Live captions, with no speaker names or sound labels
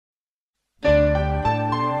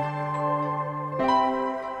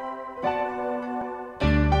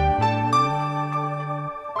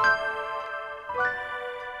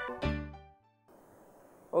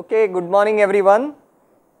Okay, good morning everyone.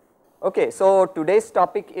 Okay, so today's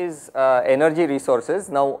topic is energy resources.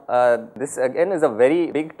 Now, this again is a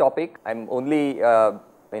very big topic. I am only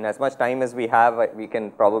in as much time as we have, we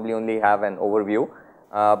can probably only have an overview,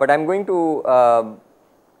 but I am going to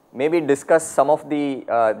maybe discuss some of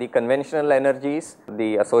the conventional energies,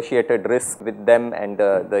 the associated risk with them, and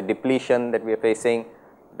the depletion that we are facing,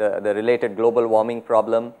 the related global warming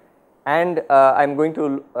problem. And I am going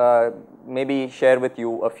to maybe share with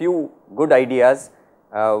you a few good ideas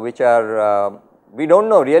which are, we do not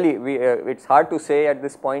know really, it is hard to say at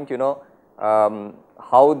this point, you know,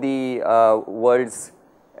 how the world's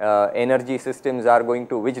energy systems are going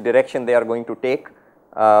to, which direction they are going to take.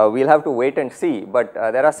 We will have to wait and see, but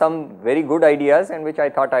there are some very good ideas and which I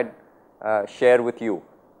thought I would share with you.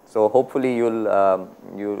 So, hopefully you will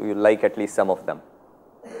you'll like at least some of them.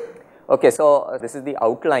 Okay, so this is the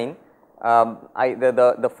outline.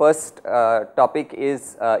 The first topic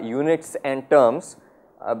is units and terms,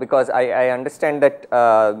 because I understand that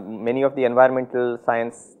many of the environmental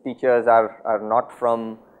science teachers are not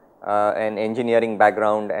from an engineering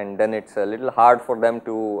background, and then it is a little hard for them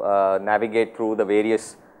to navigate through the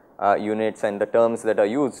various units and the terms that are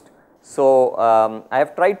used. So, I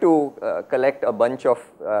have tried to collect a bunch of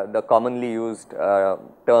the commonly used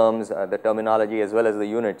terms, the terminology as well as the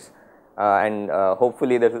units. And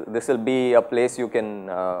hopefully this will be a place you can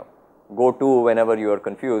go to whenever you are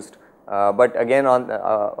confused. But again, on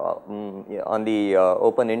the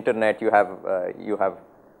open internet, you have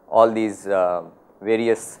all these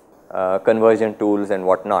various conversion tools and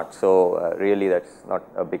whatnot. So really, that's not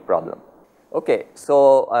a big problem. Okay,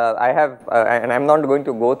 so I have, and I'm not going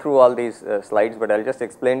to go through all these slides, but I'll just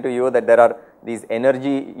explain to you that there are these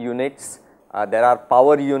energy units, there are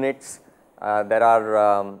power units. There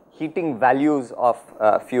are heating values of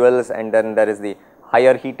fuels, and then there is the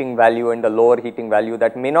higher heating value and the lower heating value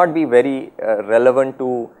that may not be very relevant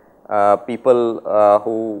to people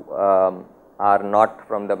who are not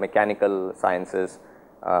from the mechanical sciences.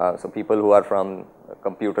 So, people who are from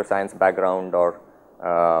computer science background or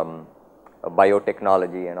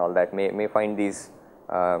biotechnology and all that may find these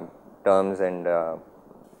terms and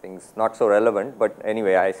things not so relevant, but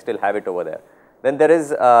anyway, I still have it over there. Then there is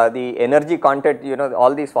the energy content, you know,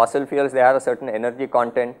 all these fossil fuels, they have a certain energy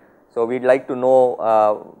content. So, we would like to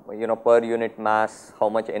know, you know, per unit mass, how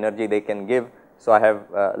much energy they can give. So, I have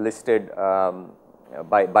listed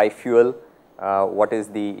by fuel, what is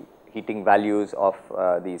the heating values of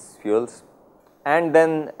these fuels. And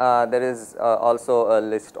then there is also a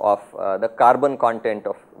list of the carbon content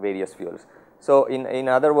of various fuels. So, in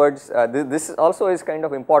other words, this also is kind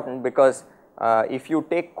of important, because if you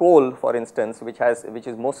take coal for instance, which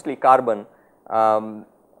is mostly carbon,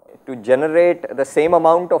 to generate the same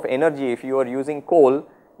amount of energy, if you are using coal,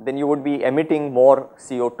 then you would be emitting more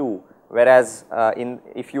CO2, whereas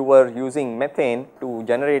if you were using methane to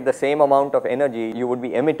generate the same amount of energy, you would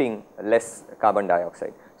be emitting less carbon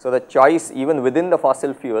dioxide. So, the choice even within the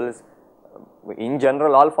fossil fuels, in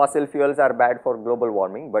general all fossil fuels are bad for global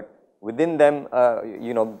warming, but within them,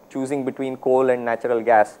 you know, choosing between coal and natural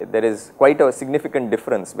gas, there is quite a significant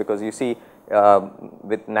difference, because you see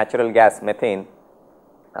with natural gas methane,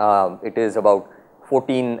 it is about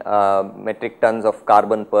 14 metric tons of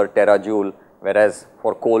carbon per terajoule, whereas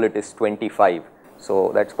for coal it is 25.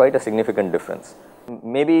 So, that is quite a significant difference.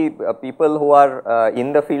 Maybe people who are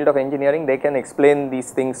in the field of engineering, they can explain these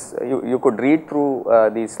things. You could read through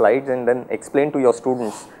these slides and then explain to your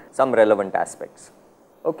students some relevant aspects.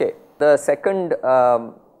 Okay. The second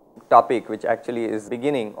topic, which actually is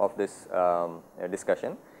beginning of this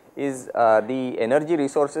discussion, is the energy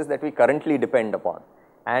resources that we currently depend upon,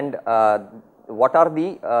 and what are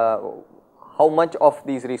the how much of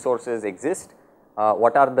these resources exist,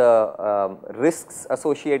 what are the risks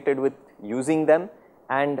associated with using them,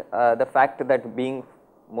 and the fact that being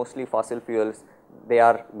mostly fossil fuels, they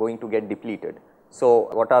are going to get depleted. So,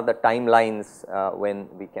 what are the timelines when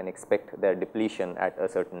we can expect their depletion at a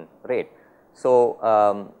certain rate?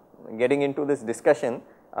 So, getting into this discussion,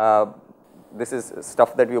 this is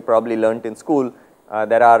stuff that you probably learnt in school.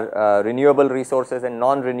 There are renewable resources and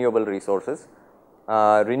non-renewable resources.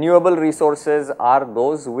 Renewable resources are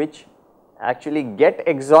those which actually get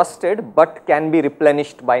exhausted, but can be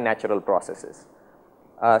replenished by natural processes.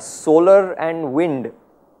 Solar and wind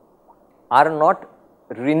are not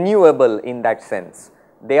renewable in that sense.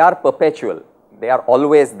 They are perpetual, they are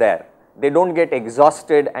always there, they do not get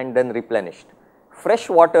exhausted and then replenished. Fresh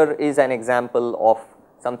water is an example of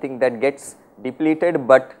something that gets depleted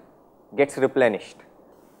but gets replenished,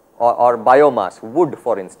 or biomass, wood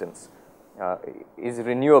for instance. is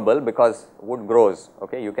renewable because wood grows.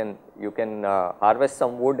 Okay, you can harvest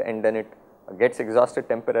some wood and then it gets exhausted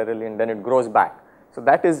temporarily and then it grows back. So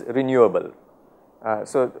that is renewable.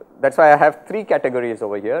 So that's why I have three categories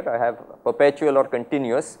over here. I have perpetual or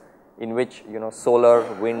continuous, in which solar,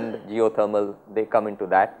 wind, geothermal, they come into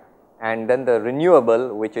that, and then the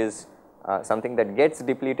renewable, which is something that gets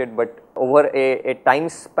depleted, but over a time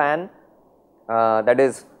span that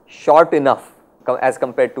is short enough as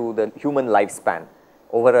compared to the human lifespan.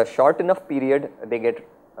 Over a short enough period, they get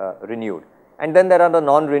renewed. And then there are the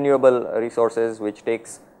non-renewable resources, which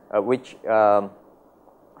takes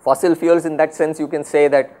fossil fuels. In that sense, you can say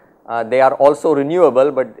that they are also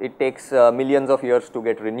renewable, but it takes millions of years to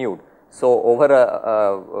get renewed. So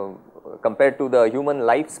over compared to the human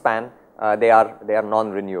lifespan, they are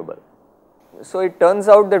non-renewable. So it turns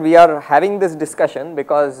out that we are having this discussion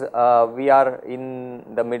because we are in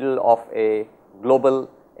the middle of a global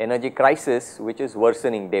energy crisis, which is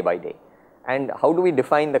worsening day by day. And how do we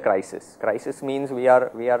define the crisis? Crisis means we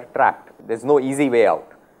are trapped. There is no easy way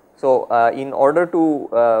out. So in order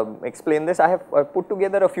to explain this, I have put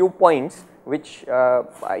together a few points which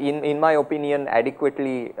in my opinion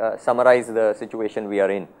adequately summarize the situation we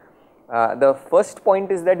are in. The first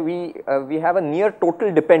point is that we have a near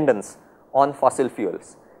total dependence on fossil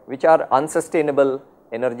fuels, which are unsustainable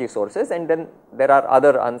energy sources, and then there are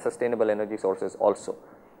other unsustainable energy sources also.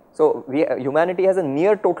 So humanity has a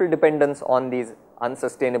near total dependence on these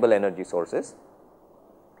unsustainable energy sources.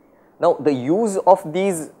 Now the use of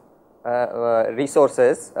these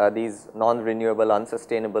resources, these non-renewable,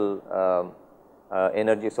 unsustainable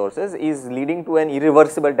energy sources, is leading to an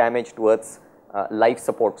irreversible damage to Earth's life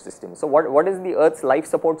support system. So what is the Earth's life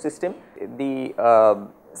support system? The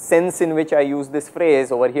sense in which I use this phrase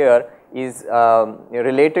over here is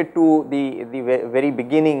related to the very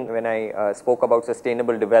beginning when I spoke about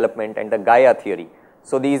sustainable development and the Gaia theory.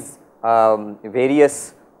 So these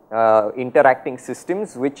various interacting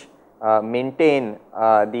systems which maintain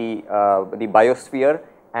the biosphere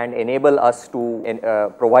and enable us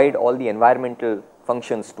to provide all the environmental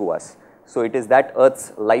functions to us. So it is that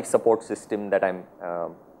Earth's life support system that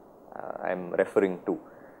I'm referring to.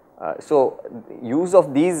 So use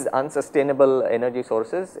of these unsustainable energy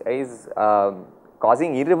sources is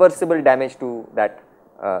causing irreversible damage to that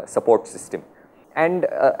support system. And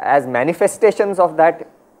as manifestations of that,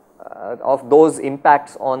 of those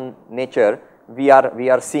impacts on nature, we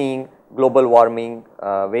are seeing global warming,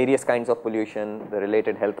 various kinds of pollution, the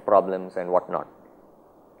related health problems and whatnot.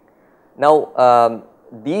 Now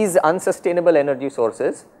these unsustainable energy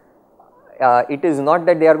sources, it is not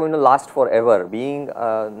that they are going to last forever. Being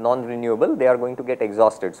non-renewable, they are going to get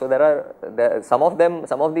exhausted. So some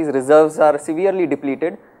of these reserves are severely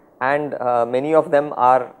depleted, and many of them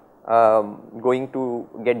are going to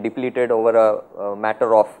get depleted over a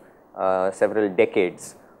matter of several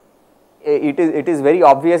decades. It is very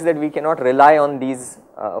obvious that we cannot rely on these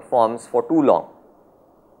forms for too long.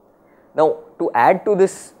 Now to add to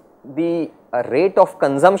this, the rate of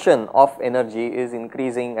consumption of energy is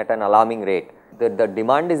increasing at an alarming rate. The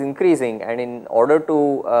demand is increasing, and in order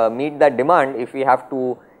to meet that demand, if we have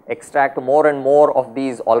to extract more and more of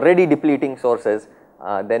these already depleting sources,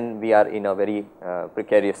 then we are in a very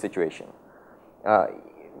precarious situation.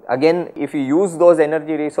 Again, if you use those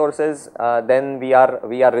energy resources, then we are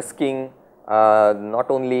risking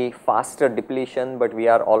not only faster depletion, but we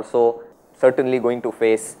are also certainly going to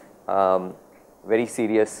face very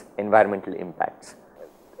serious environmental impacts.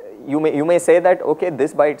 You may say that, okay,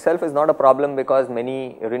 this by itself is not a problem because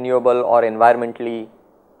many renewable or environmentally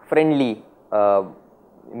friendly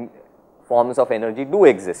forms of energy do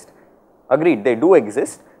exist. Agreed, they do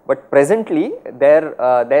exist, but presently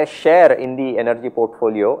their share in the energy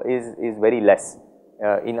portfolio is very less.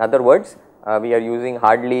 In other words, we are using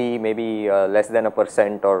hardly maybe less than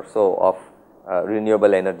 1% or so of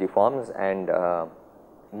renewable energy forms, and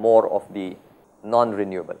more of the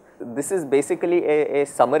non-renewable. This is basically a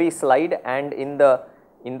summary slide, and in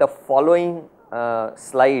the following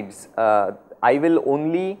slides, I will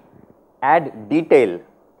only add detail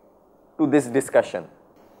to this discussion.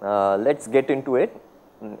 Let's get into it.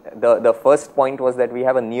 The first point was that we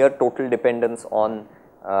have a near total dependence on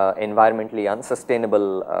environmentally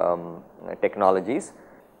unsustainable technologies.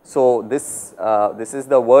 So this is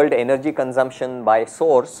the world energy consumption by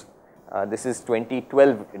source. This is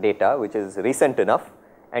 2012 data, which is recent enough,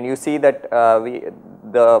 and you see that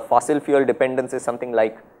the fossil fuel dependence is something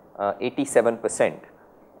like 87%,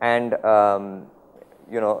 and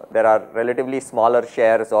there are relatively smaller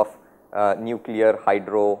shares of nuclear,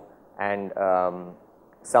 hydro, and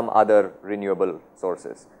some other renewable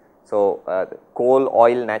sources. So, coal,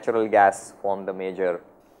 oil, natural gas form the major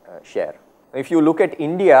share. If you look at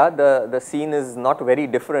India, the scene is not very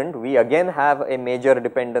different. We again have a major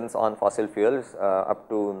dependence on fossil fuels up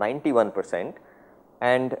to 91%.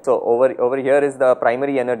 And so, over here is the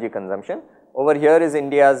primary energy consumption, over here is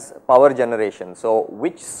India's power generation. So,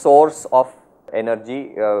 which source of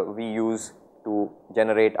energy we use to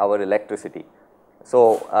generate our electricity.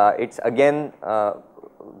 So, it is again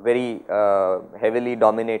very heavily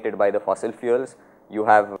dominated by the fossil fuels. You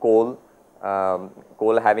have coal,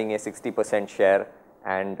 coal having a 60% share,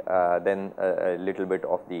 and then a little bit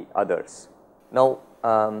of the others. Now,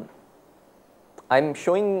 I am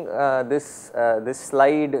showing this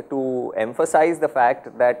slide to emphasize the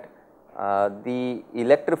fact that the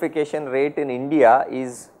electrification rate in India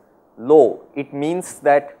is low. It means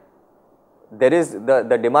that there is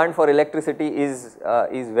the demand for electricity is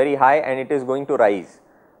very high, and it is going to rise.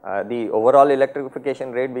 The overall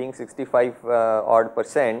electrification rate being 65 odd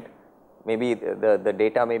percent, maybe the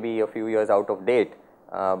data may be a few years out of date,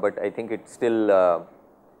 but I think it still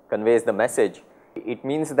conveys the message. It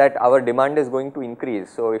means that our demand is going to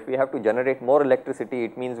increase. So, if we have to generate more electricity,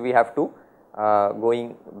 it means we have to,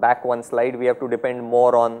 going back one slide, we have to depend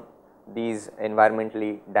more on these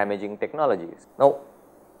environmentally damaging technologies. Now,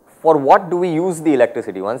 for what do we use the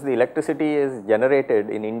electricity? Once the electricity is generated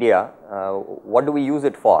in India, what do we use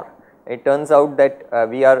it for? It turns out that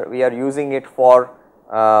we are using it for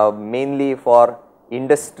mainly for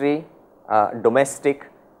industry, domestic,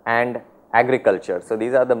 and agriculture. So,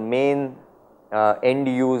 these are the main end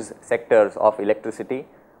use sectors of electricity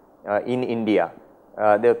in India.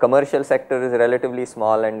 The commercial sector is relatively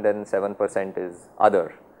small, and then 7% is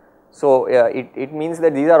other. So, it means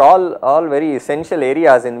that these are all very essential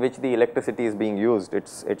areas in which the electricity is being used.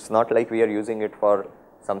 It's not like we are using it for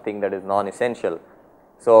something that is non-essential.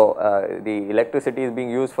 So, the electricity is being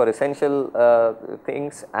used for essential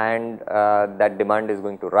things, and that demand is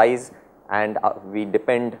going to rise, and we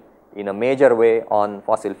depend in a major way on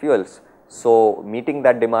fossil fuels. So, meeting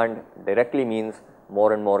that demand directly means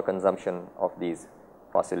more and more consumption of these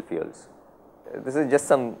fossil fuels. This is just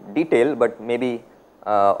some detail, but maybe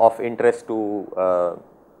of interest to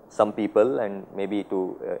some people and maybe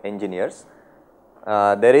to engineers.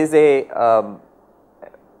 There is a,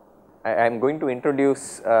 I am going to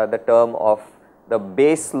introduce the term of the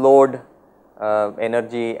base load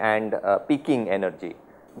energy and peaking energy.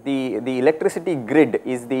 The electricity grid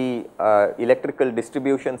is the electrical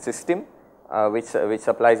distribution system which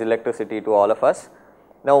supplies electricity to all of us.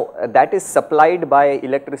 Now, that is supplied by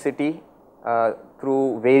electricity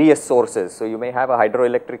through various sources. So, you may have a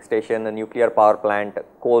hydroelectric station, a nuclear power plant, a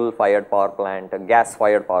coal fired power plant, a gas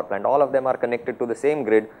fired power plant, all of them are connected to the same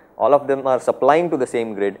grid, all of them are supplying to the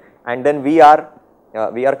same grid, and then we are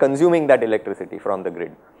consuming that electricity from the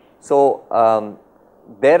grid. So,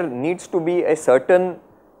 there needs to be a certain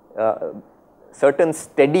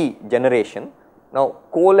steady generation. Now,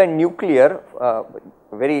 coal and nuclear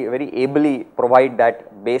very ably provide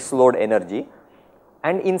that base load energy,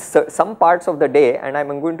 and in some parts of the day, and I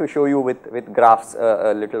am going to show you with graphs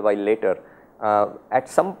a little while later, at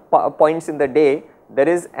some points in the day there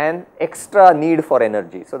is an extra need for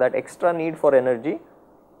energy. So, that extra need for energy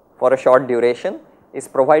for a short duration is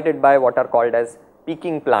provided by what are called as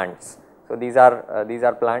peaking plants. So, these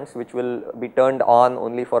are plants which will be turned on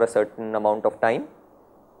only for a certain amount of time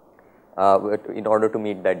in order to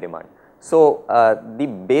meet that demand. So, the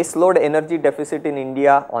base load energy deficit in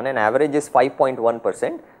India on an average is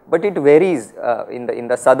 5.1%, but it varies. In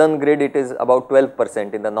the southern grid it is about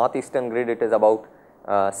 12%, in the northeastern grid it is about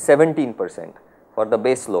 17% for the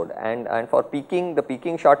base load, and for peaking, the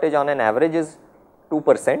peaking shortage on an average is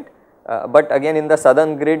 2%, but again in the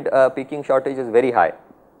southern grid peaking shortage is very high,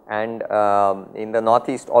 and in the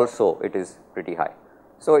northeast also it is pretty high.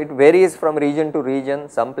 So, it varies from region to region.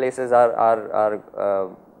 Some places are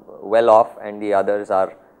well off and the others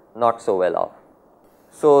are not so well off.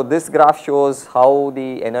 So, this graph shows how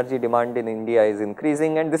the energy demand in India is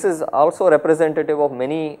increasing, and this is also representative of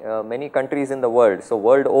many countries in the world. So,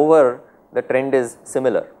 world over the trend is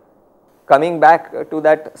similar. Coming back to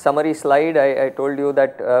that summary slide, I told you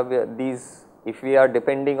that if we are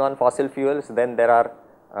depending on fossil fuels, then there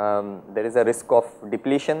is a risk of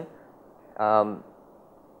depletion.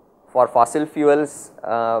 For fossil fuels,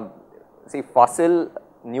 see, fossil,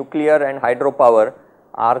 nuclear and hydropower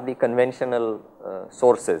are the conventional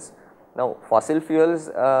sources. Now, fossil fuels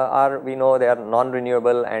we know they are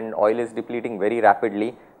non-renewable, and oil is depleting very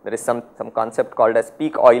rapidly. There is some concept called as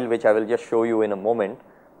peak oil, which I will just show you in a moment.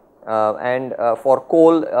 And for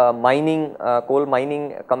coal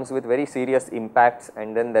mining comes with very serious impacts,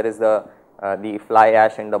 and then there is the the fly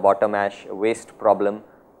ash and the bottom ash waste problem,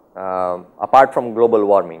 apart from global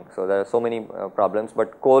warming. So, there are so many problems,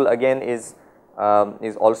 but coal again is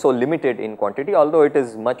also limited in quantity, although it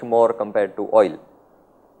is much more compared to oil.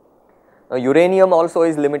 Now, uranium also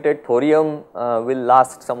is limited, thorium will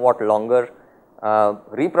last somewhat longer.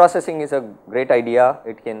 Reprocessing is a great idea,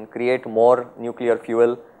 it can create more nuclear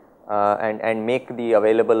fuel and make the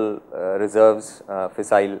available reserves,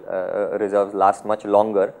 fissile reserves last much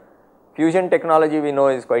longer. Fusion technology we know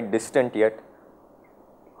is quite distant yet.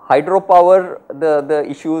 Hydropower, the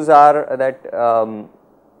issues are that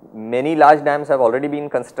many large dams have already been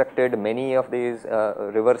constructed, many of these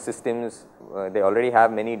river systems, they already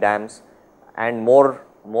have many dams, and more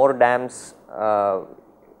dams,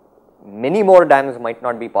 many more dams might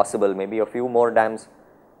not be possible, maybe a few more dams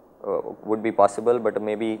would be possible, but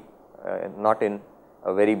maybe not in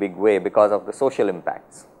a very big way because of the social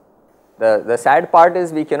impacts. The sad part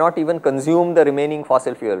is we cannot even consume the remaining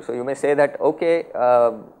fossil fuel. So, you may say that okay,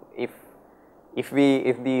 if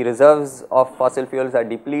the reserves of fossil fuels are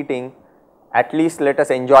depleting, at least let us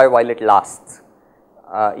enjoy while it lasts.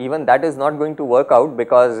 Even that is not going to work out,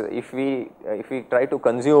 because if we try to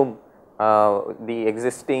consume the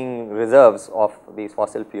existing reserves of these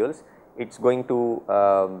fossil fuels, it is going to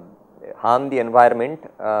harm the environment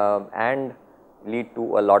and lead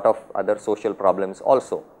to a lot of other social problems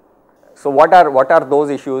also. So, what are those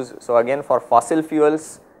issues? So, again for fossil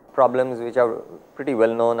fuels, problems which are pretty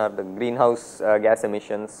well known are the greenhouse gas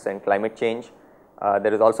emissions and climate change.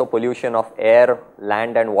 There is also pollution of air,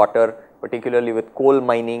 land and water, particularly with coal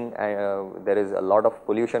mining, there is a lot of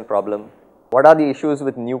pollution problem. What are the issues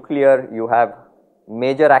with nuclear? You have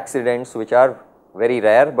major accidents which are very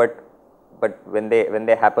rare, but when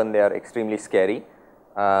they happen, they are extremely scary.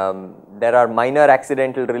 There are minor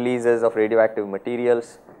accidental releases of radioactive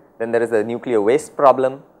materials. Then there is the nuclear waste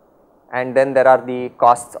problem, and then there are the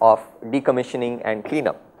costs of decommissioning and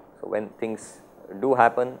cleanup. So, when things do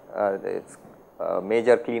happen, it is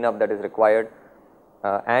major cleanup that is required,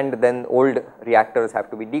 and then old reactors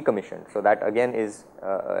have to be decommissioned. So, that again is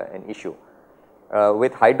an issue.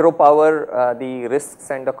 With hydropower, the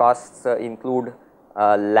risks and the costs include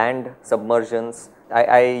land submersions.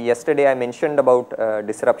 Yesterday I mentioned about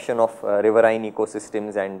disruption of riverine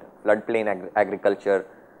ecosystems and floodplain agriculture.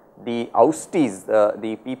 The oustees,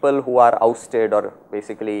 the people who are ousted or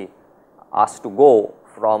basically asked to go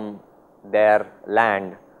from their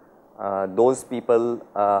land, those people,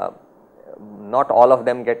 not all of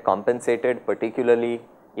them get compensated, particularly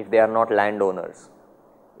if they are not landowners.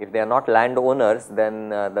 If they are not landowners, then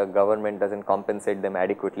the government does not compensate them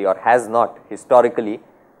adequately, or has not historically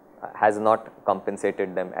has not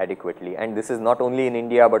compensated them adequately, and this is not only in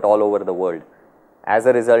India but all over the world. As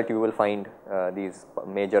a result, you will find these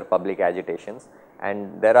major public agitations,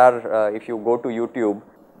 and there are, if you go to YouTube,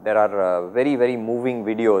 there are very moving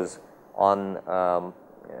videos on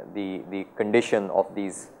the condition of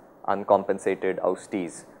these uncompensated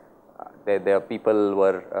oustees. There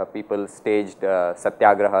people staged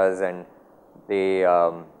satyagrahas, and they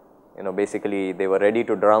basically they were ready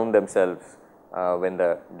to drown themselves when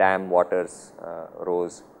the dam waters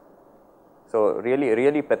rose. So,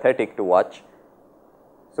 really pathetic to watch.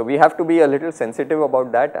 So, we have to be a little sensitive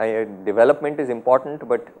about that. Development is important,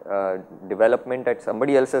 but development at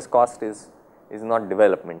somebody else's cost is not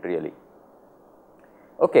development really.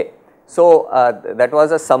 Okay. So, that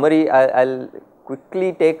was a summary. I will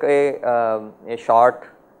quickly take a short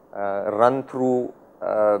run through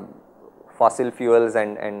fossil fuels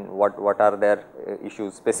and what are their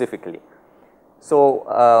issues specifically. So,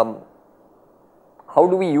 how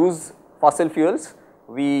do we use fossil fuels?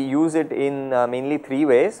 We use it in mainly three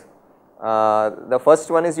ways. The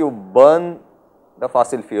first one is you burn the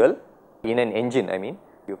fossil fuel in an engine. I mean,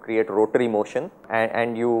 you create rotary motion,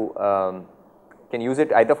 and you can use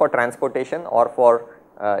it either for transportation or for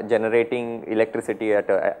generating electricity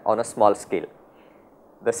on a small scale.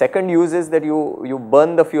 The second use is that you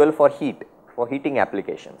burn the fuel for heating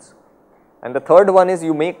applications. And the third one is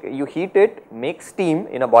you heat it, make steam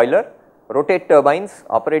in a boiler, rotate turbines,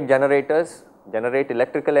 operate generators, generate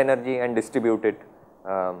electrical energy and distribute it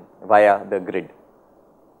via the grid.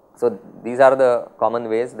 So, these are the common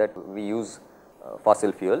ways that we use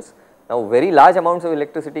fossil fuels. Now, very large amounts of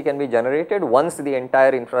electricity can be generated once the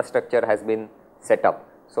entire infrastructure has been set up.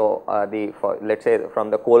 So, let us say from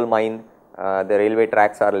the coal mine, the railway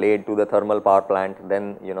tracks are laid to the thermal power plant,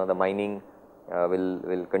 then the mining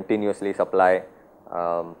will continuously supply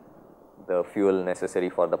the fuel necessary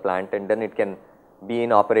for the plant, and then it can be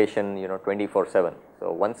in operation 24/7.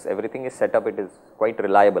 So, once everything is set up, it is quite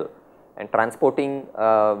reliable, and transporting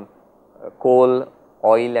coal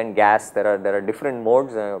oil and gas, there are different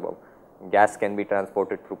modes. Gas can be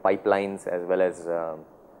transported through pipelines as well as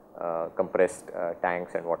compressed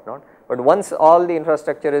tanks and whatnot. But once all the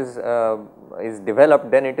infrastructure is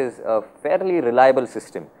developed, then it is a fairly reliable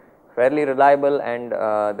system, fairly reliable, and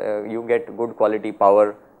you get good quality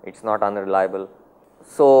power. It's not unreliable.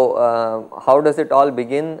 So how does it all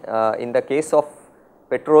begin? In the case of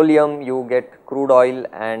petroleum, you get crude oil,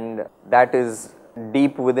 and that is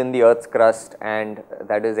deep within the earth's crust, and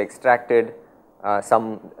that is extracted.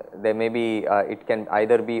 There may be, it can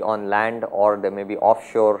either be on land or there may be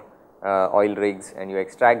offshore oil rigs, and you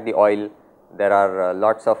extract the oil. There are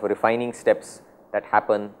lots of refining steps that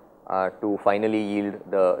happen to finally yield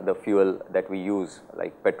the fuel that we use,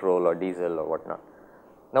 like petrol or diesel or whatnot.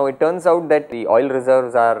 Now, it turns out that the oil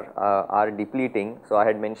reserves are depleting. So, I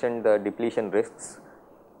had mentioned the depletion risks.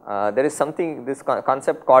 There is something, this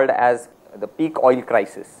concept called as the peak oil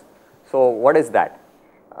crisis. So, what is that?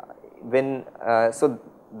 So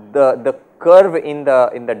the curve in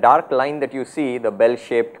the dark line that you see, the bell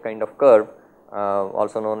shaped kind of curve,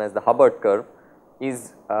 also known as the Hubbard curve,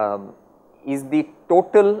 is the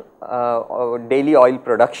total daily oil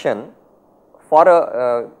production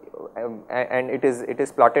for and it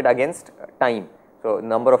is plotted against time, so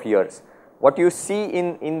number of years. What you see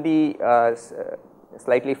in the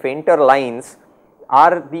slightly fainter lines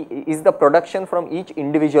is the production from each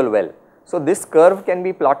individual well. So, this curve can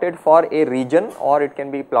be plotted for a region or it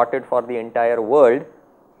can be plotted for the entire world,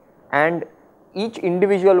 and each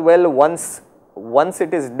individual well, once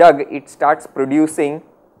it is dug, it starts producing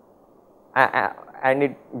and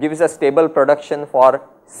it gives a stable production for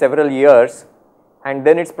several years, and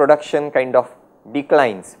then its production kind of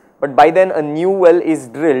declines. But by then a new well is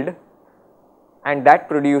drilled and that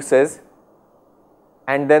produces,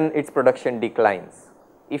 and then its production declines.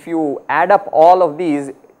 If you add up all of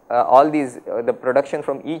these, the production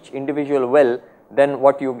from each individual well, then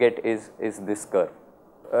what you get is this curve.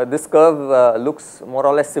 This curve looks more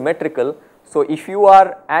or less symmetrical. So, if you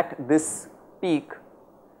are at this peak,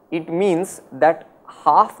 it means that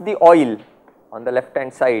half the oil on the left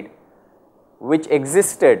hand side which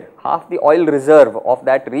existed, half the oil reserve of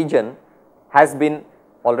that region has been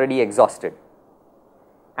already exhausted,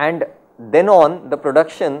 and then on the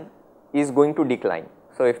production is going to decline.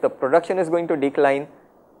 So, if the production is going to decline,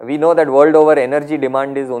 we know that world over energy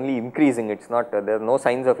demand is only increasing, it is not, there are no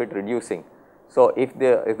signs of it reducing. So, if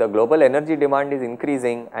the global energy demand is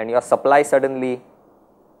increasing and your supply suddenly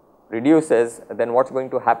reduces, then what is going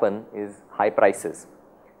to happen is high prices.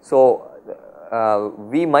 So,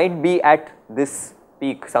 we might be at this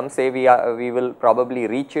peak. Some say we will probably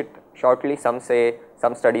reach it shortly, some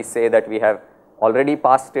studies say that we have already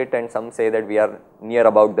passed it, and some say that we are near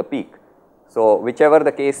about the peak. So, whichever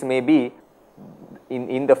the case may be,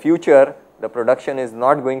 in the future the production is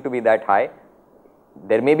not going to be that high.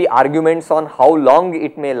 There may be arguments on how long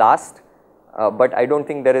it may last, but I do not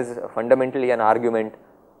think there is fundamentally an argument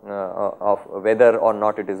of whether or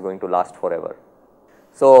not it is going to last forever.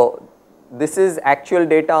 So, this is actual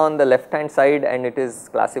data on the left hand side, and it is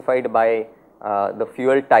classified by the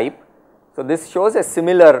fuel type. So, this shows a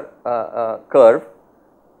similar curve.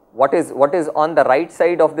 What is on the right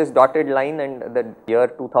side of this dotted line and the year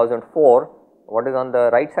 2004, what is on the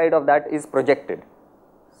right side of that is projected.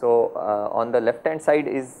 So, on the left hand side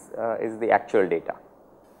is the actual data.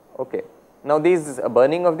 Okay. Now, these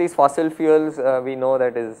burning of these fossil fuels, we know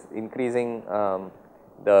that is increasing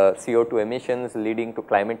the CO2 emissions, leading to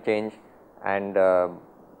climate change, and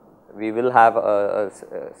we will have a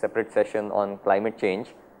separate session on climate change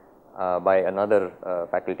by another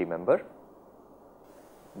faculty member.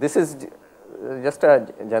 This is just a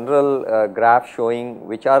general graph showing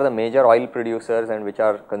which are the major oil producers and which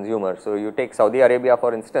are consumers. So, you take Saudi Arabia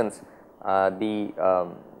for instance, the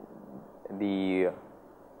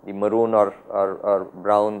maroon or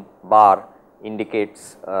brown bar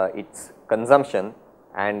indicates its consumption,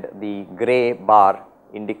 and the grey bar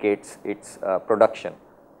indicates its production.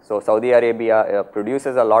 So, Saudi Arabia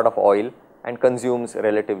produces a lot of oil and consumes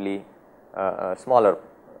relatively a smaller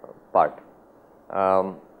part.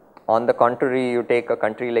 On the contrary, you take a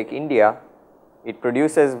country like India, it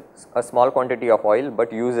produces a small quantity of oil,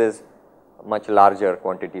 but uses much larger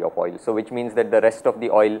quantity of oil. So, which means that the rest of the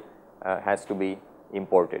oil has to be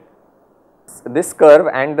imported. This curve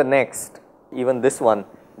and the next, even this one,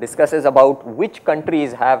 discusses about which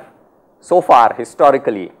countries have so far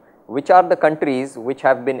historically, which are the countries which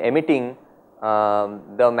have been emitting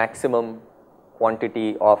the maximum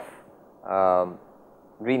quantity of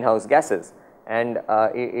greenhouse gases. And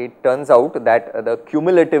it turns out that the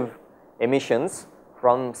cumulative emissions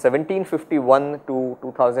from 1751 to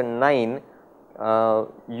 2009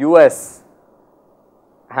 US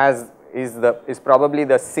is probably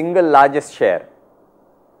the single largest share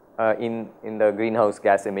in the greenhouse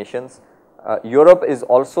gas emissions. Europe is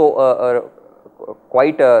also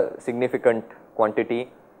quite a significant quantity,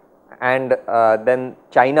 and then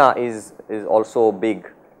China is also big.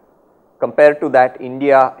 Compared to that,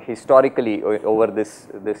 India historically over this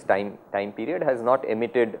time period has not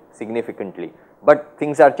emitted significantly, but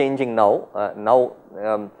things are changing now.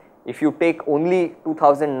 If you take only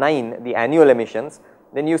 2009 the annual emissions,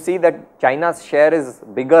 then you see that China's share is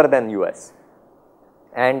bigger than US,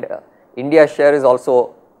 and India's share is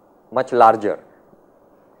also much larger.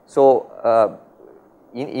 So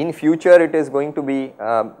in future it is going to be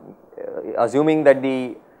assuming that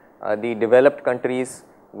the developed countries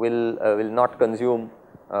will not consume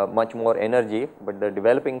much more energy, but the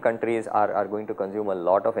developing countries are going to consume a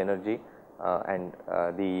lot of energy, and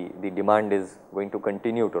the demand is going to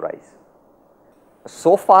continue to rise.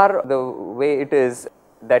 So far the way it is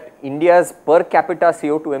that India's per capita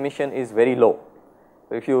CO2 emission is very low.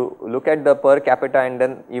 So if you look at the per capita and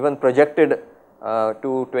then even projected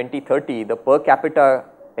to 2030, the per capita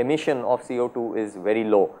emission of CO2 is very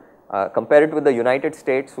low. Compare it with the United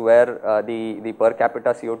States, where the per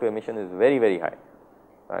capita CO2 emission is very high.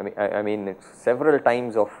 I mean it's several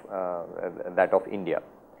times of that of India.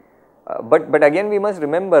 But again we must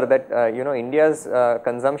remember that India's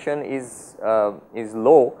consumption is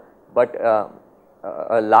low, but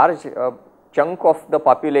a large chunk of the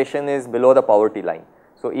population is below the poverty line.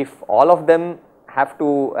 So if all of them have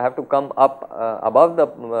to come up above the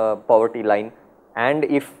poverty line, and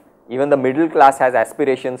if even the middle class has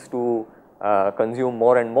aspirations to consume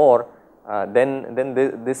more and more, then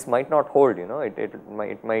this might not hold.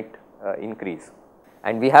 It might increase.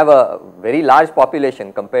 And we have a very large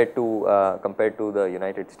population compared to the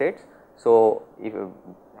United States. So if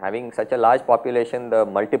having such a large population, the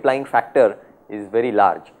multiplying factor is very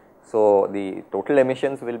large. So the total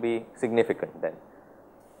emissions will be significant then.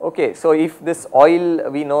 Okay, so if this oil,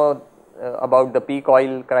 we know about the peak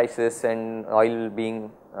oil crisis and oil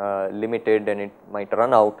being limited and it might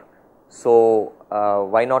run out. So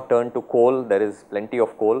why not turn to coal? There is plenty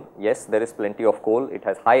of coal. Yes, there is plenty of coal. It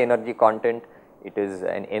has high energy content. It is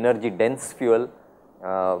an energy dense fuel.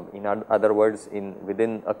 In other words,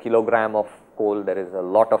 within a kilogram of coal there is a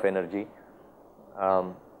lot of energy.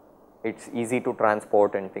 It's easy to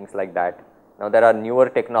transport and things like that. Now there are newer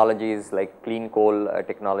technologies like clean coal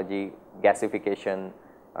technology, gasification,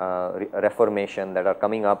 reformation that are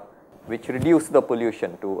coming up, which reduce the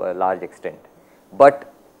pollution to a large extent.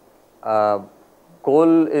 But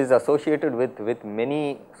coal is associated with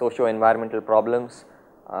many socio-environmental problems.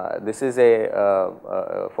 This is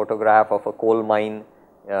a photograph of a coal mine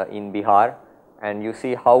in Bihar, and you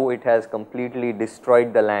see how it has completely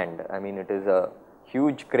destroyed the land. I mean, it is a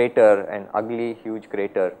huge crater, an ugly huge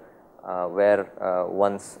crater where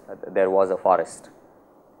once there was a forest.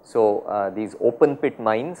 So these open pit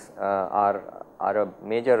mines are a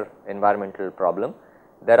major environmental problem.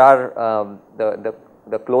 There are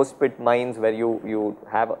the closed pit mines where you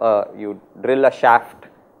drill a shaft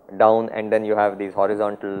down, and then you have these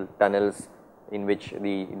horizontal tunnels in which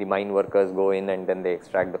the mine workers go in and then they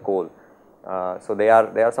extract the coal. So they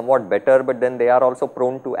are somewhat better, but then they are also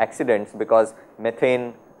prone to accidents because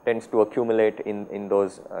methane tends to accumulate in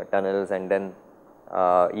those tunnels, and then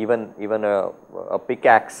even a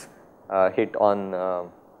pickaxe hit on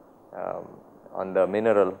the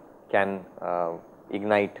mineral can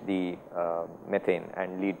ignite the methane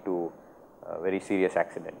and lead to a very serious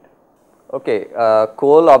accident. Okay,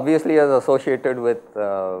 coal obviously is associated with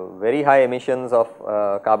very high emissions of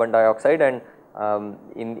carbon dioxide, and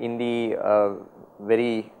in the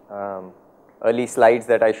very early slides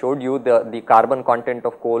that I showed you, the carbon content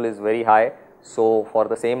of coal is very high. So for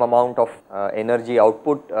the same amount of energy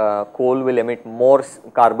output, coal will emit more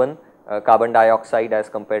carbon dioxide as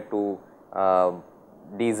compared to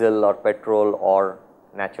diesel or petrol or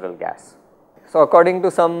natural gas. So according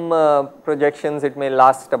to some projections, it may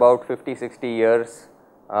last about 50-60 years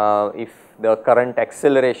if the current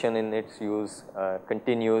acceleration in its use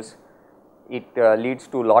continues. It leads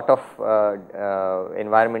to a lot of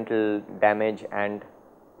environmental damage and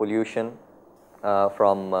pollution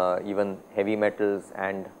from even heavy metals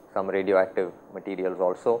and some radioactive materials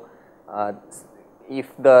also.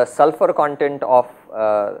 If the sulfur content of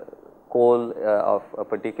coal, of a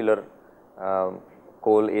particular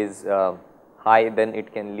coal is high, then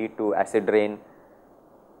it can lead to acid rain.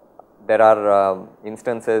 There are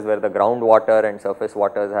instances where the groundwater and surface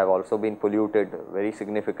waters have also been polluted very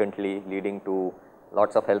significantly, leading to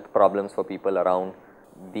lots of health problems for people around.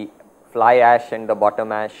 The fly ash and the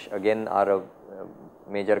bottom ash again are a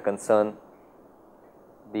major concern.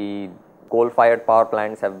 The coal-fired power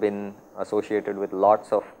plants have been associated with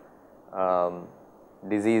lots of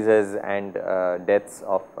diseases and deaths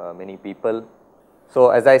of many people. So,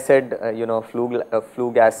 as I said,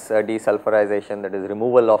 flue gas desulfurization, that is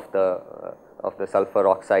removal of the sulfur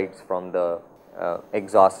oxides from the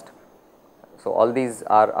exhaust. So, all these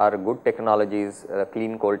are good technologies,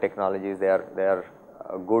 clean coal technologies. They are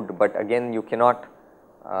good, but again you cannot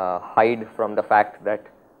hide from the fact that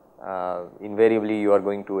invariably you are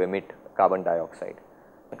going to emit carbon dioxide.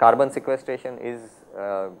 Carbon sequestration is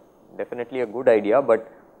definitely a good idea, but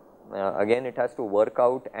again it has to work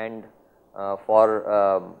out, and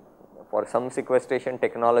for some sequestration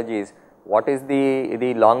technologies, what is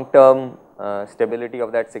the long term stability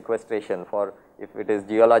of that sequestration? For if it is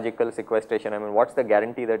geological sequestration, I mean, what is the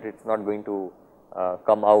guarantee that it is not going to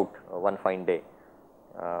come out one fine day?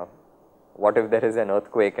 What if there is an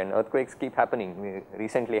earthquake, and earthquakes keep happening? We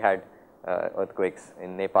recently had earthquakes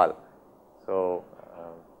in Nepal. So,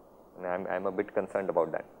 I am a bit concerned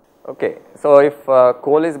about that. Okay. So, if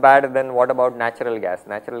coal is bad, then what about natural gas?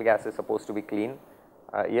 Natural gas is supposed to be clean.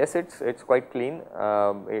 Yes, it's quite clean.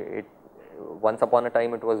 Once upon a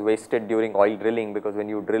time it was wasted during oil drilling, because when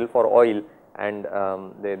you drill for oil and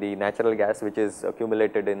the natural gas which is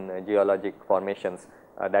accumulated in geologic formations,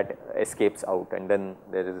 that escapes out, and then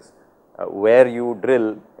there is where you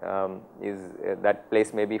drill is that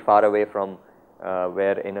place may be far away from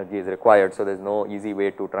where energy is required. So, there is no easy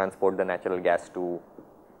way to transport the natural gas to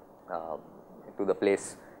the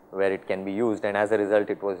place where it can be used, and as a result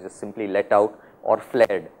it was just simply let out or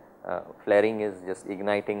flared. Flaring is just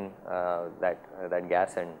igniting that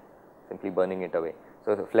gas and simply burning it away.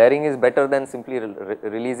 So, flaring is better than simply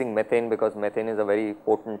releasing methane, because methane is a very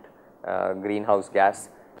potent greenhouse gas.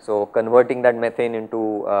 So, converting that methane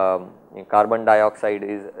into carbon dioxide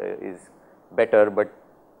is better, but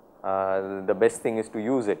the best thing is to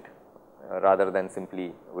use it rather than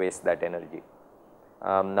simply waste that energy.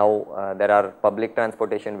 Now, there are public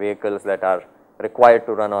transportation vehicles that are required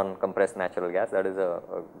to run on compressed natural gas. That is a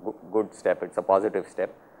good step, it is a positive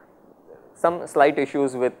step. Some slight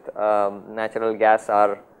issues with natural gas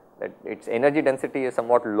are that its energy density is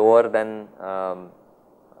somewhat lower than,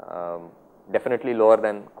 definitely lower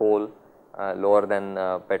than coal, lower than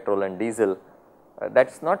petrol and diesel. That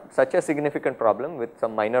is not such a significant problem. With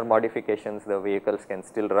some minor modifications the vehicles can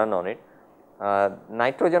still run on it.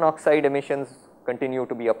 Nitrogen oxide emissions continue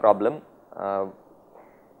to be a problem,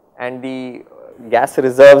 and the gas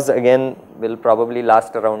reserves again will probably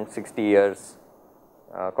last around 60 years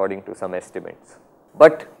according to some estimates.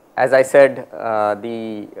 But as I said,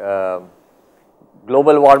 the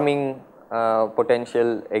global warming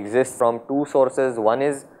potential exists from two sources. One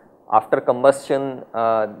is after combustion,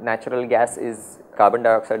 natural gas is, carbon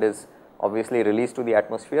dioxide is obviously released to the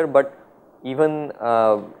atmosphere, but even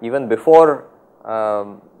before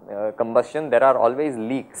combustion there are always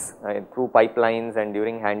leaks through pipelines, and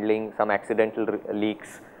during handling some accidental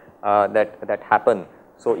leaks that happen.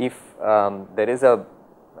 So, if there is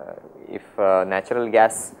if natural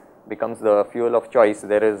gas becomes the fuel of choice,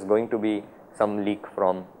 there is going to be some leak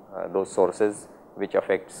from those sources which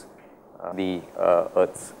affects the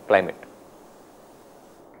Earth's climate.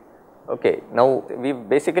 Okay, now we have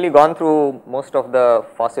basically gone through most of the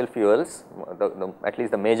fossil fuels, at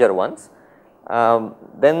least the major ones.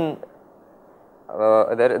 Then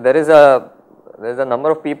there is a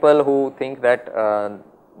number of people who think that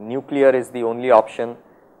nuclear is the only option,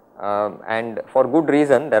 and for good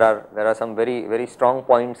reason. There are some very strong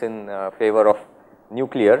points in favor of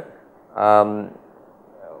nuclear.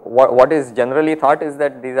 What is generally thought is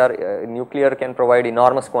that these are nuclear can provide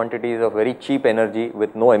enormous quantities of very cheap energy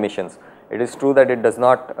with no emissions. It is true that it does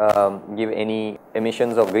not give any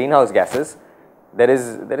emissions of greenhouse gases. There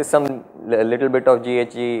is some little bit of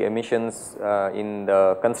GHG emissions in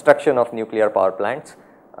the construction of nuclear power plants,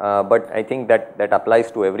 but I think that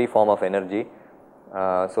applies to every form of energy.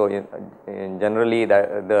 So, generally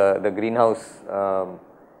the greenhouse,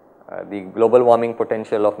 the global warming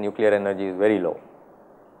potential of nuclear energy is very low.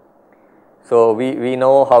 So, we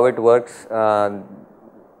know how it works.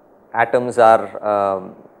 Atoms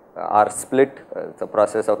are split. It is a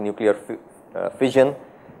process of nuclear fission.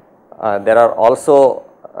 There are also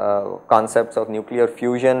concepts of nuclear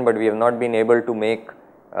fusion, but we have not been able to make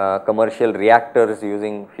commercial reactors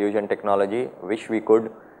using fusion technology. Wish we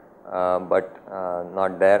could, but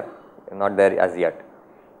not there as yet.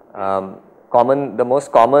 The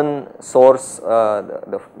most common source,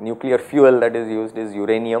 the nuclear fuel that is used is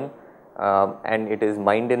uranium, and it is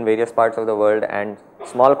mined in various parts of the world, and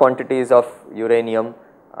small quantities of uranium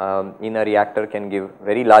in a reactor can give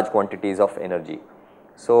very large quantities of energy.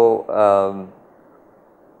 So,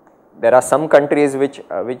 there are some countries which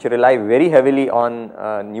rely very heavily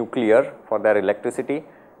on nuclear for their electricity,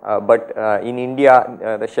 but in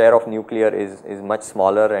India the share of nuclear is much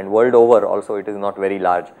smaller, and world over also it is not very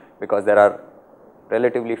large, because there are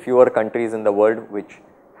relatively fewer countries in the world which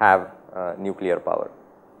have nuclear power.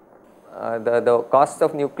 The costs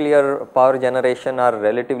of nuclear power generation are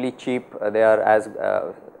relatively cheap. They are as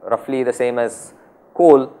roughly the same as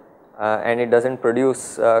coal, and it does not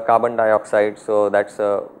produce carbon dioxide. So, that is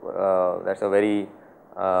a very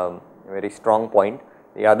very strong point.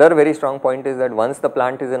 The other very strong point is that once the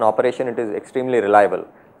plant is in operation, it is extremely reliable.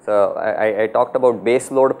 So, I talked about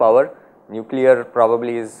base load power. Nuclear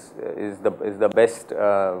probably is the best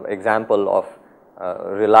example of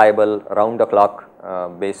reliable round the clock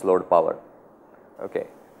base load power. Okay.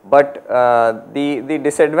 But the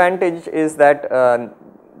disadvantage is that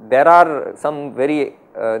there are some very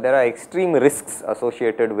there are extreme risks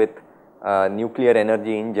associated with nuclear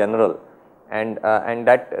energy in general, and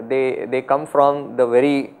that they come from the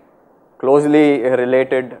very closely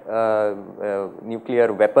related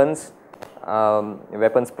nuclear weapons,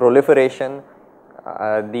 weapons proliferation,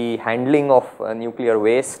 the handling of nuclear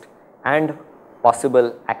waste, and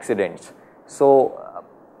possible accidents. So,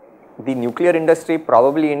 the nuclear industry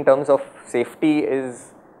probably in terms of safety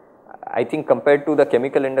is, I think, compared to the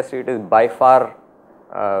chemical industry, it is by far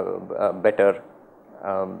better.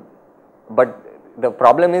 But the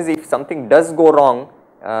problem is, if something does go wrong,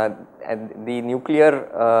 the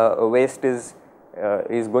nuclear waste is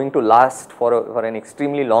going to last for an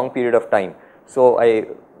extremely long period of time. So,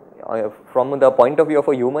 from the point of view of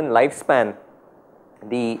a human lifespan,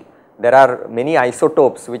 there are many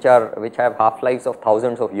isotopes which have half-lives of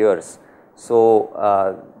thousands of years.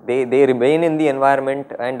 So, they remain in the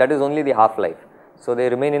environment, and that is only the half-life. So, they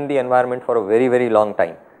remain in the environment for a very, very long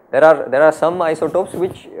time. There are some isotopes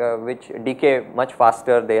which decay much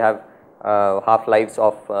faster. They have half-lives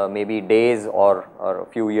of maybe days or a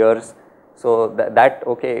few years. So,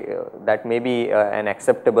 that may be an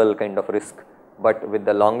acceptable kind of risk, but with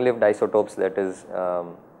the long-lived isotopes, that is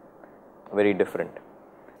very different.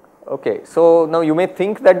 Okay, so now you may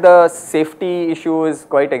think that the safety issue is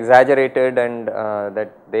quite exaggerated and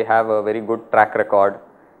that they have a very good track record,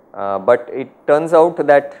 but it turns out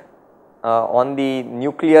that on the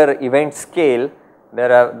nuclear event scale,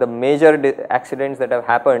 there are the major accidents that have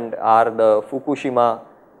happened are the Fukushima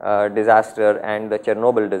disaster and the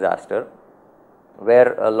Chernobyl disaster,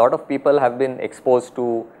 where a lot of people have been exposed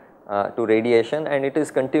to radiation, and it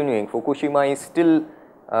is continuing. Fukushima is still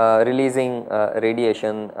releasing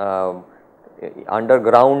radiation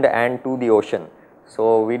underground and to the ocean.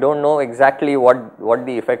 So, we do not know exactly what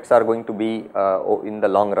the effects are going to be in the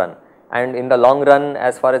long run, and in the long run,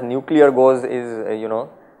 as far as nuclear goes, is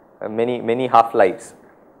many half-lives.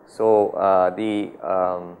 So,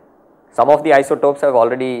 some of the isotopes have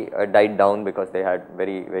already died down because they had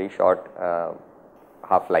very short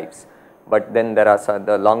half-lives. But then there are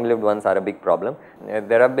the long-lived ones are a big problem.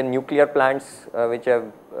 There have been nuclear plants which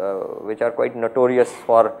are quite notorious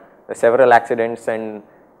for several accidents and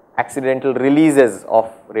accidental releases of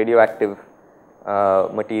radioactive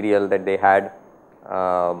material that they had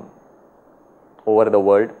over the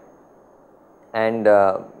world, and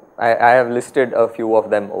I have listed a few of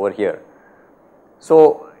them over here.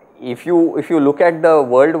 So, if you look at the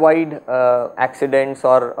worldwide accidents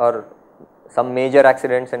or some major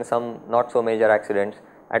accidents and some not so major accidents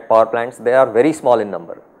at power plants, they are very small in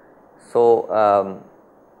number. So,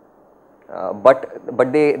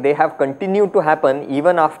 but they have continued to happen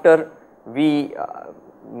even after we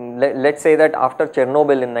let us say that after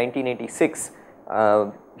Chernobyl in 1986,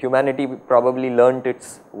 humanity probably learnt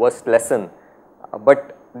its worst lesson,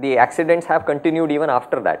 but the accidents have continued even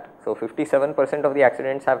after that. So, 57% of the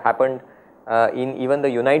accidents have happened in even the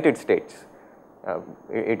United States.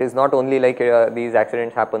 It is not only like these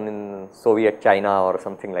accidents happen in Soviet China or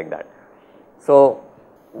something like that. So,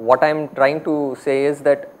 what I am trying to say is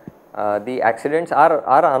that the accidents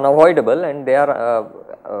are unavoidable, and they are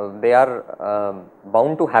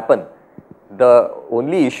bound to happen. The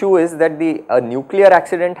only issue is that a nuclear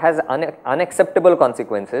accident has unacceptable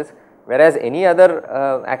consequences, whereas any other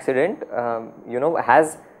accident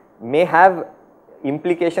may have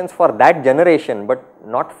implications for that generation, but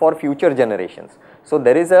not for future generations. So,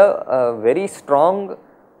 there is a very strong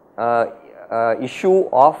issue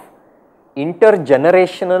of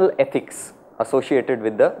intergenerational ethics associated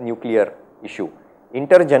with the nuclear issue.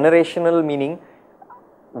 Intergenerational meaning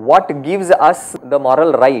what gives us the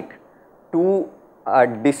moral right to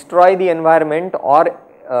destroy the environment or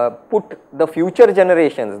put the future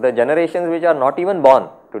generations, the generations which are not even born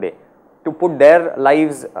today, to put their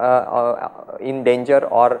lives in danger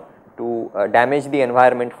or to damage the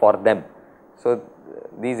environment for them. So,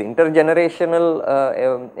 these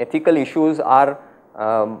intergenerational ethical issues are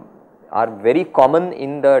very common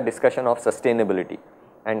in the discussion of sustainability,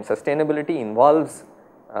 and sustainability involves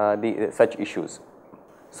such issues.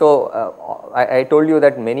 So, I told you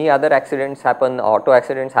that many other accidents happen, auto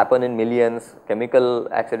accidents happen in millions, chemical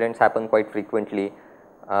accidents happen quite frequently.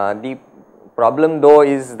 The problem though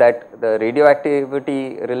is that the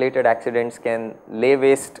radioactivity related accidents can lay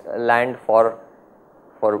waste land for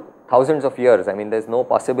thousands of years. I mean, there is no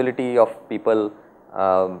possibility of people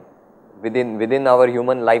within our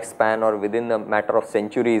human lifespan or within a matter of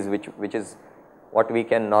centuries, which is what we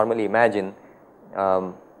can normally imagine.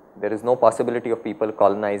 There is no possibility of people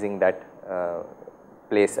colonizing that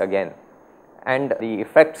place again, and the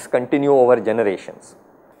effects continue over generations.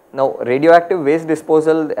 Now, radioactive waste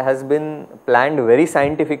disposal has been planned very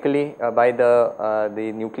scientifically by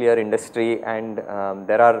the nuclear industry, and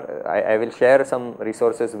there are, I will share some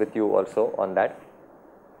resources with you also on that.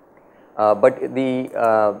 But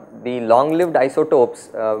the long lived isotopes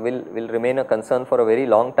will remain a concern for a very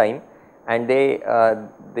long time, and they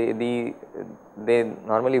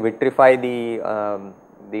normally vitrify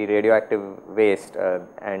the radioactive waste,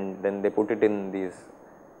 and then they put it in these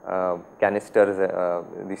canisters,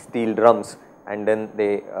 the steel drums, and then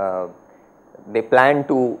they plan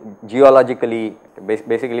to geologically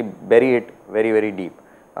basically bury it very deep.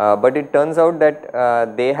 But it turns out that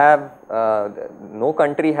they have no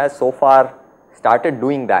country has so far started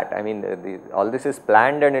doing that. I mean, all this is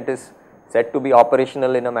planned and it is said to be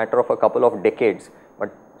operational in a matter of a couple of decades, but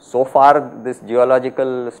so far this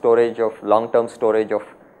geological storage of long-term storage of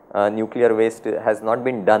nuclear waste has not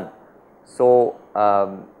been done. So,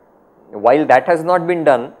 while that has not been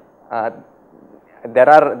done, there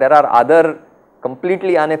are other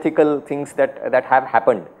completely unethical things that have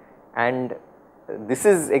happened, and this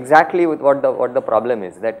is exactly what the problem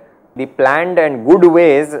is, that the planned and good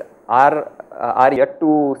ways are yet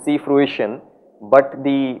to see fruition, but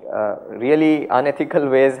the really unethical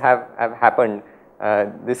ways have happened.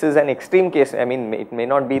 This is an extreme case. I mean, it may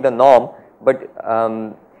not be the norm, but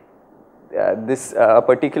this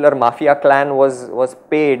particular mafia clan was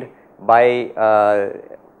paid by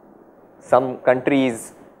some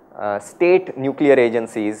countries' state nuclear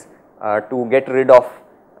agencies to get rid of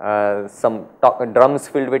some drums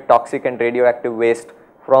filled with toxic and radioactive waste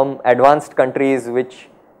from advanced countries which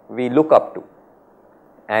we look up to,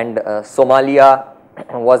 and Somalia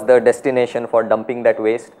was the destination for dumping that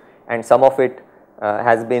waste, and some of it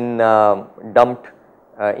has been dumped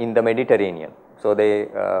in the Mediterranean. So, they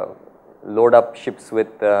load up ships with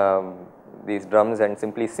these drums and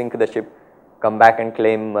simply sink the ship, come back and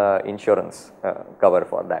claim insurance cover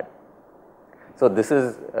for that. So, this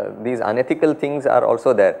is these unethical things are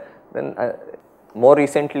also there. Then more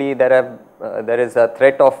recently there is a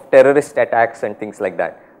threat of terrorist attacks and things like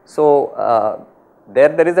that. So,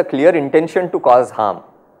 there is a clear intention to cause harm.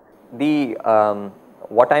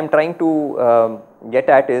 What I am trying to get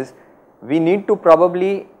at is, we need to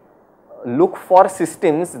probably look for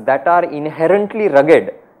systems that are inherently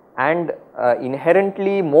rugged and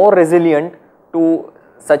inherently more resilient to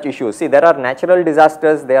such issues. See, there are natural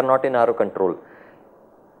disasters, they are not in our control.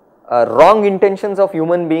 Wrong intentions of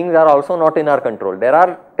human beings are also not in our control. There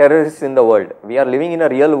are terrorists in the world. We are living in a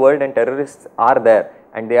real world and terrorists are there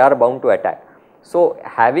and they are bound to attack. So,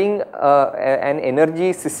 having an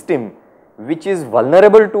energy system which is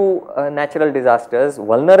vulnerable to natural disasters,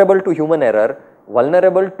 vulnerable to human error,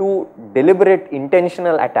 vulnerable to deliberate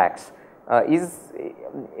intentional attacks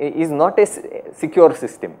is not a secure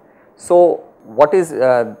system. So, what is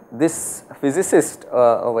this physicist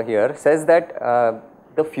over here says that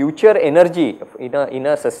the future energy in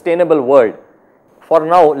a sustainable world, for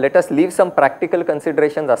now let us leave some practical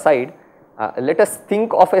considerations aside, let us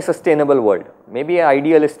think of a sustainable world, maybe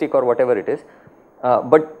idealistic or whatever it is,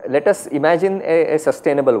 but let us imagine a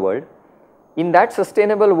sustainable world. In that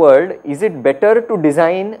sustainable world, is it better to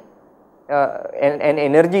design an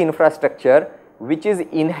energy infrastructure which is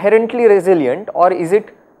inherently resilient, or is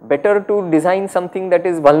it better to design something that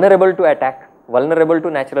is vulnerable to attack, vulnerable to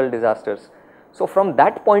natural disasters? So, from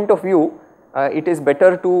that point of view, it is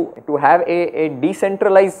better to have a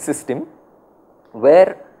decentralized system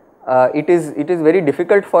where it is very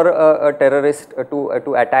difficult for a terrorist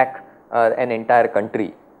to attack an entire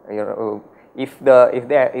country. You know, if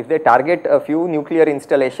they target a few nuclear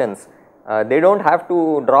installations, they don't have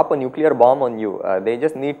to drop a nuclear bomb on you. They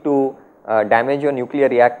just need to damage your nuclear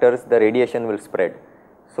reactors. The radiation will spread.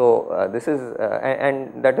 So, this is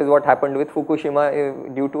and that is what happened with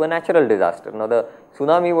Fukushima due to a natural disaster. Now, the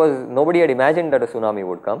tsunami was, nobody had imagined that a tsunami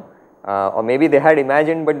would come, or maybe they had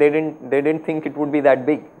imagined, but they didn't think it would be that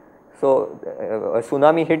big. So, a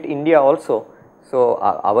tsunami hit India also. So,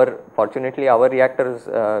 fortunately our reactors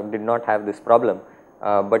did not have this problem.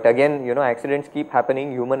 But again, you know, accidents keep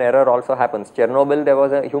happening, human error also happens. Chernobyl, there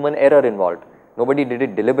was a human error involved. Nobody did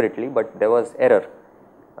it deliberately, but there was error.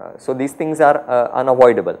 So, these things are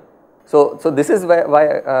unavoidable. So, this is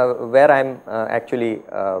where I am actually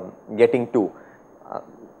getting to.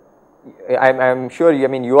 I am sure, I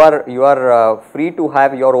mean, you are free to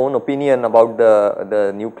have your own opinion about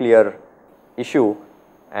the nuclear issue,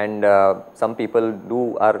 and some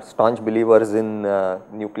people are staunch believers in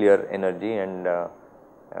nuclear energy, and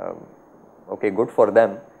okay, good for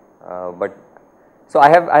them. But so I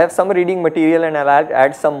have some reading material, and I'll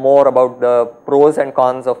add some more about the pros and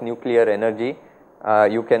cons of nuclear energy.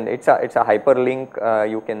 You can, it's a hyperlink.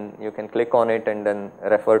 You can click on it and then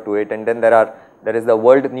refer to it, and then there is the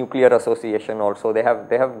World Nuclear Association also. They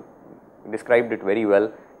have described it very well.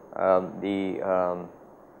 The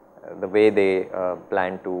way they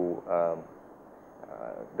plan to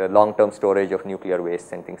the long-term storage of nuclear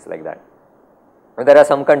wastes and things like that. There are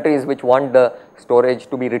some countries which want the storage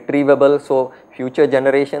to be retrievable, so future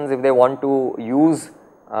generations, if they want to use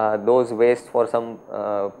those wastes for some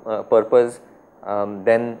purpose,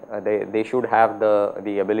 then they should have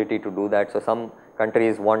the ability to do that. So, some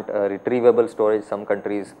countries want retrievable storage, some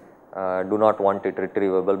countries do not want it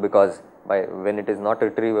retrievable, because when it is not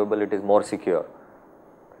retrievable, it is more secure.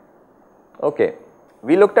 Okay.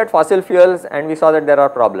 We looked at fossil fuels and we saw that there are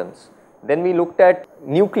problems. Then we looked at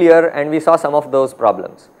nuclear and we saw some of those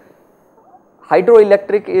problems.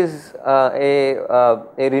 Hydroelectric is a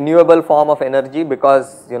renewable form of energy,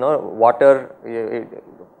 because you know water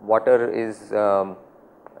is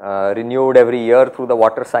renewed every year through the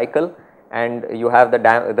water cycle, and you have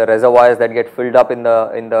the reservoirs that get filled up in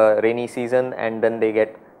the rainy season, and then they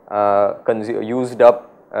get used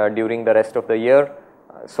up during the rest of the year.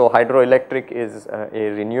 So, hydroelectric is a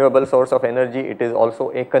renewable source of energy. It is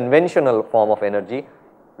also a conventional form of energy.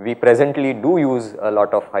 We presently do use a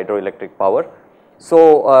lot of hydroelectric power.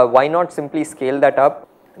 So, why not simply scale that up?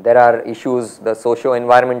 There are issues, the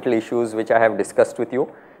socio-environmental issues, which I have discussed with you.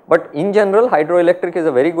 But in general, hydroelectric is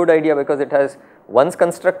a very good idea, because it has, once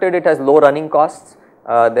constructed, it has low running costs.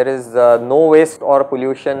 There is no waste or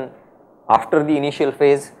pollution after the initial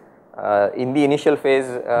phase. In the initial phase,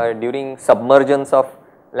 during submergence of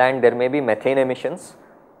land, there may be methane emissions.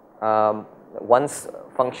 Once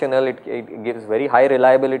functional, it gives very high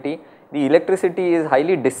reliability. The electricity is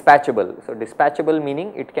highly dispatchable. So, dispatchable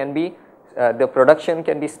meaning it can be, the production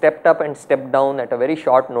can be stepped up and stepped down at a very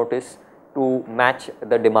short notice to match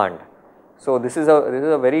the demand. So, this is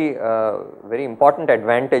a very important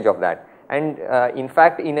advantage of that. And in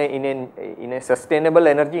fact, in a sustainable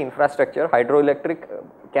energy infrastructure, hydroelectric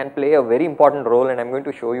can play a very important role, and I am going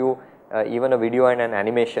to show you even a video and an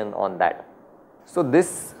animation on that. So,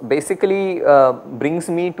 this basically brings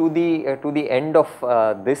me to the end of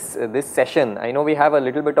this session. I know we have a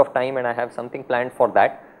little bit of time, and I have something planned for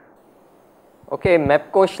that. Okay,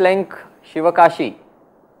 Mepko Schlenk Shivakashi.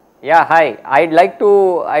 Yeah, hi. I'd like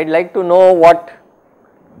to know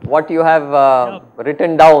what you have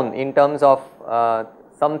written down in terms of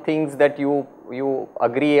some things that you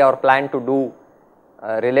agree or plan to do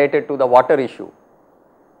related to the water issue.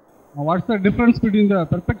 What's the difference between the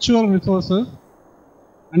perpetual resources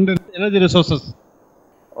and the energy resources?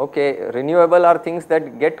 Okay, renewable are things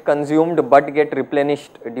that get consumed but get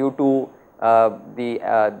replenished due to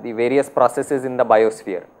the various processes in the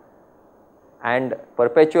biosphere, and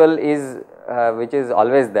perpetual is which is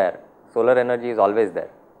always there. Solar energy is always there.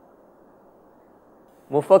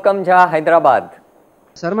 Mufakam Jha, Hyderabad.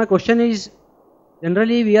 Sir, my question is,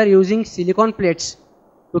 generally we are using silicon plates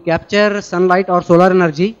to capture sunlight or solar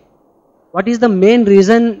energy. What is the main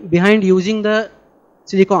reason behind using the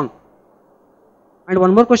silicon? And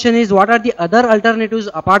one more question is, what are the other alternatives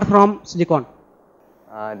apart from silicon?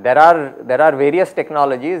 There are various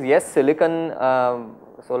technologies. Yes, silicon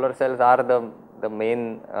solar cells are the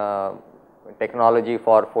main technology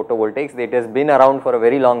for photovoltaics. It has been around for a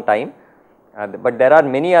very long time, but there are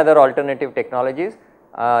many other alternative technologies.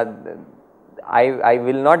 I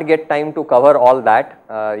will not get time to cover all that.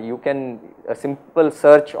 A simple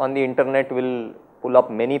search on the internet will pull up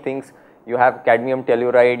many things. You have cadmium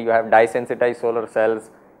telluride, you have dye-sensitized solar cells,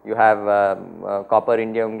 you have copper,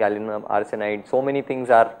 indium, gallium arsenide. So many things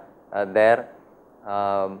are there.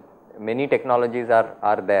 Many technologies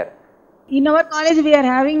are there. In our college, we are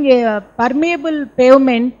having a permeable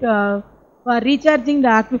pavement for recharging the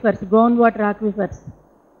aquifers, groundwater aquifers.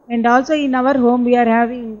 And also in our home we are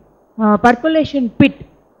having percolation pit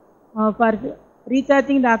for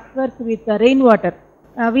recharging the aquifers with rainwater.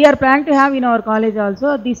 We are planning to have in our college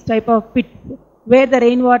also this type of pit where the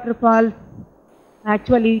rainwater falls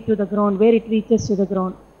actually to the ground, where it reaches to the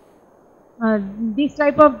ground. This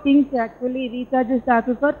type of things actually recharges the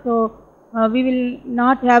aquifer, so we will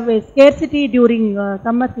not have a scarcity during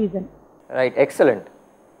summer season. Right, excellent.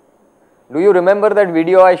 Do you remember that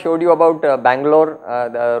video I showed you about Bangalore,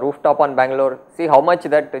 the rooftop on Bangalore? See how much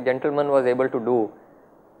that gentleman was able to do.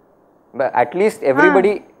 But at least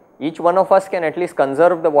everybody, each one of us can at least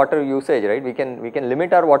conserve the water usage, right? We can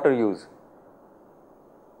limit our water use.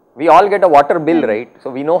 We all get a water bill, right? So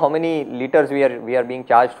we know how many liters we are being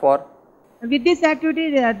charged for. With this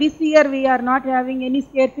activity, this year we are not having any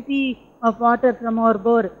scarcity of water from our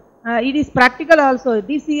bore. It is practical also.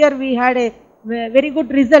 This year we had a very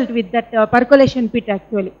good result with that percolation pit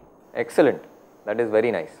actually. Excellent. That is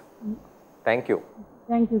very nice. Thank you.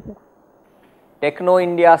 Thank you, sir. Techno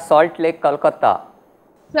India, Salt Lake, Kolkata.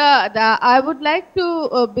 Sir, I would like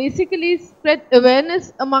to basically spread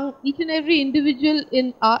awareness among each and every individual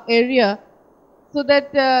in our area so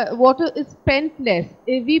that water is spent less.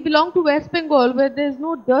 We belong to West Bengal where there is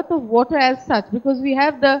no dearth of water as such because we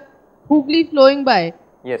have the Hooghly flowing by.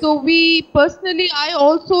 Yes. So we personally, I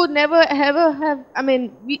also never ever have, I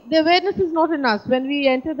mean, the awareness is not in us. When we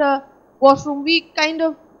enter the washroom, we kind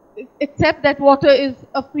of accept that water is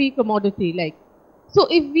a free commodity. Like, so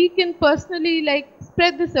if we can personally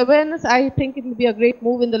spread this awareness, I think it will be a great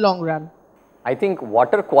move in the long run. I think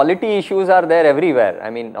water quality issues are there everywhere. I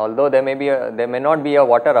mean, although there may not be a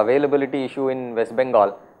water availability issue in West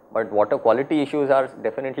Bengal, but water quality issues are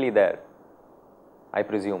definitely there, I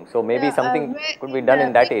presume. So maybe something could be done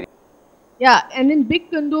in that area. Yeah, and in big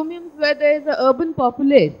condominiums where there is an urban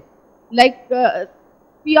populace,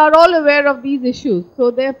 we are all aware of these issues.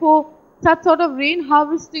 So therefore, such sort of rain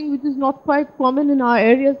harvesting, which is not quite common in our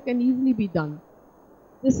areas, can easily be done.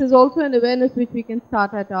 This is also an awareness which we can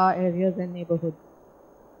start at our areas and neighborhoods.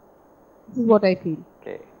 This is what I feel.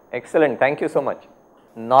 Okay, excellent. Thank you so much.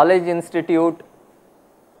 Knowledge Institute.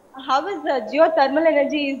 How is the geothermal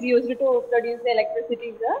energy is used to produce the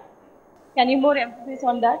electricity, sir? Can you more emphasis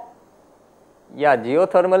on that? Yeah,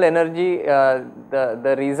 geothermal energy,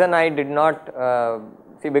 the reason I did not,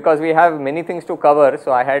 see, because we have many things to cover,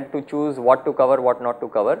 so I had to choose what to cover, what not to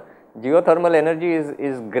cover. Geothermal energy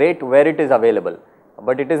is great where it is available,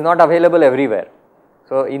 but it is not available everywhere.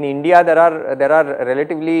 So in India there are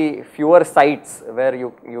relatively fewer sites where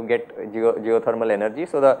you get geothermal energy.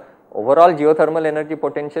 So the overall geothermal energy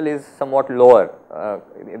potential is somewhat lower.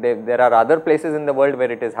 There are other places in the world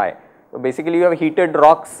where it is high. So basically you have heated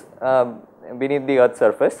rocks beneath the earth's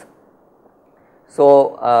surface.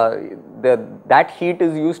 So that heat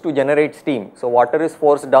is used to generate steam. So water is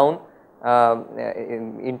forced down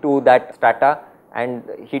into that strata and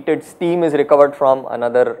heated steam is recovered from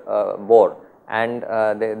another bore, and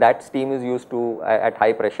that steam is used to at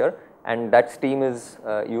high pressure, and that steam is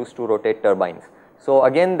used to rotate turbines. So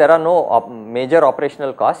again, there are no major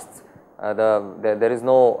operational costs. There is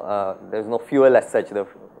no fuel as such. The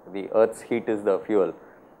earth's heat is the fuel.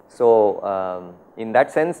 So in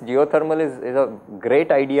that sense, geothermal is a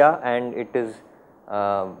great idea, and it is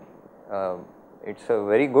it's a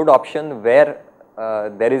very good option where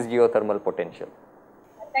there is geothermal potential.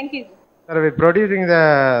 Thank you. Sir, we're producing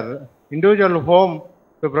the individual home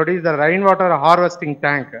to produce the rainwater harvesting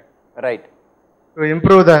tank. Right. To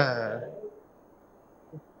improve the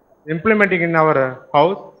implementing in our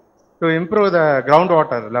house to improve the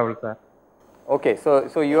groundwater level, sir. Okay,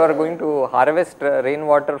 so you are going to harvest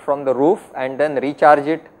rainwater from the roof and then recharge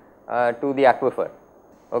it to the aquifer.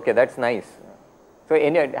 Okay, that's nice. So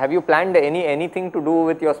have you planned anything to do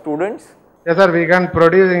with your students? Yes, sir. We can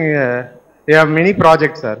producing. We have many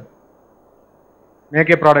projects, sir. Make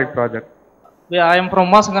a product project. Yeah, I am from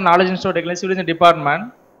Masangan Knowledge Institute, Technology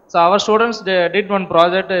Department. So our students did one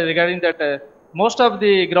project regarding that most of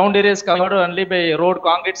the ground areas covered only by road,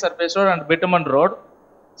 concrete surface road and bitumen road.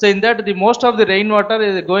 So in that, the most of the rainwater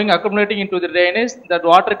is going accumulating into the drainage. That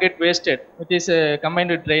water get wasted, which is combined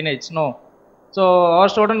with drainage. No. So our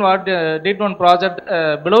student did one project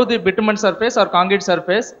below the bitumen surface or concrete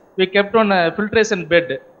surface. We kept on a filtration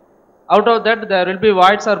bed. Out of that, there will be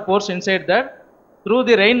voids or pores inside that. Through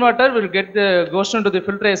the rainwater will goes into the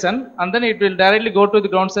filtration, and then it will directly go to the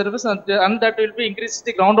ground surface, and that will be increase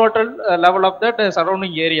the groundwater level of that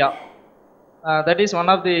surrounding area. That is one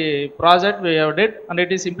of the project we have did, and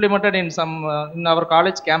it is implemented in some in our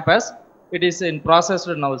college campus. It is in process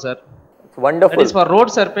now, sir. It's wonderful. That is for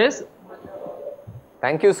road surface.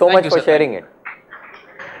 Thank you so much for sharing it.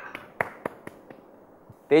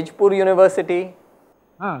 Tejpur University.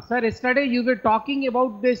 Sir, yesterday you were talking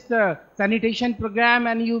about this sanitation program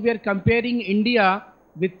and you were comparing India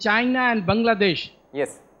with China and Bangladesh.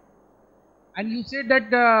 Yes. And you said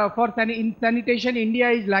that in sanitation India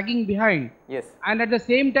is lagging behind. Yes. And at the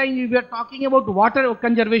same time you were talking about water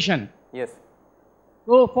conservation. Yes.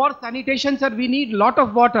 So for sanitation, sir, we need lot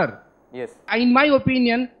of water. Yes. In my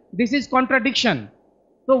opinion, this is contradiction.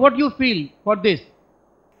 So what do you feel for this?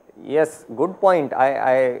 Yes, good point.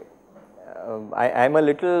 I am a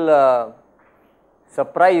little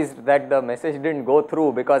surprised that the message didn't go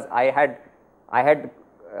through, because I had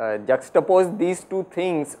juxtaposed these two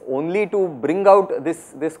things only to bring out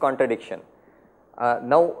this contradiction.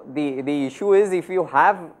 Now the issue is, if you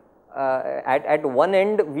have at one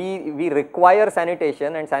end we require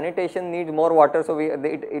sanitation, and sanitation needs more water, so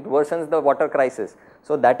it worsens the water crisis.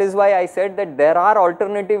 So that is why I said that there are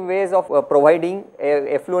alternative ways of providing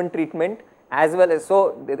effluent treatment as well as,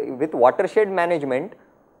 so with watershed management,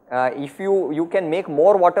 if you can make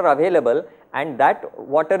more water available, and that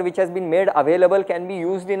water which has been made available can be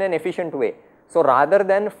used in an efficient way. So rather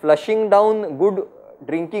than flushing down good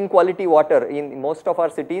drinking quality water, in most of our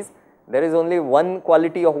cities there is only one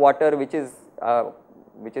quality of water which is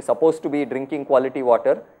supposed to be drinking quality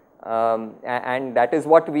water, and that is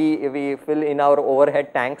what we fill in our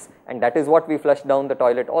overhead tanks, and that is what we flush down the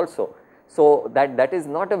toilet also. So that is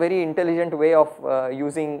not a very intelligent way of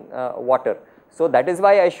using water. So that is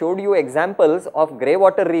why I showed you examples of grey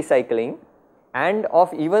water recycling, and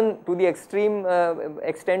of even to the extreme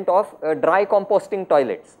extent of dry composting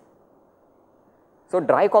toilets. So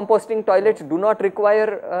dry composting toilets do not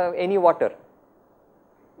require any water.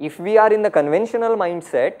 If we are in the conventional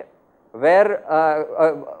mindset where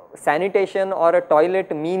sanitation or a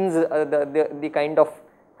toilet means the kind of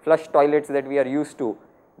flush toilets that we are used to,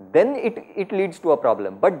 then it leads to a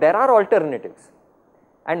problem. But there are alternatives.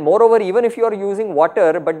 And moreover, even if you are using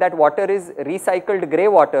water, but that water is recycled grey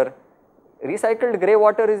water is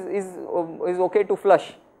okay to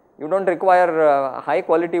flush. You don't require high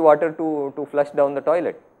quality water to flush down the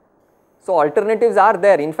toilet. So alternatives are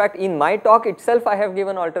there. In fact, in my talk itself I have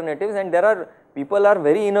given alternatives, and people are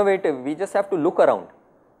very innovative. We just have to look around.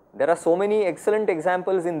 There are so many excellent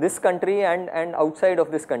examples in this country and outside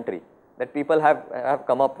of this country that people have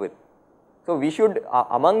come up with. So we should,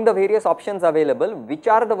 among the various options available, which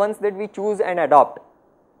are the ones that we choose and adopt?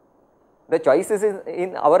 The choice is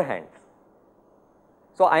in our hands.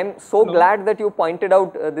 So I am so glad that you pointed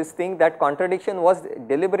out this thing, that contradiction was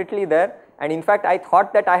deliberately there, and in fact I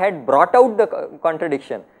thought that I had brought out the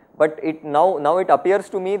contradiction, but now it appears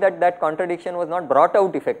to me that contradiction was not brought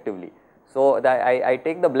out effectively. So I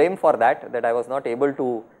take the blame for that I was not able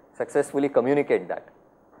to successfully communicate that.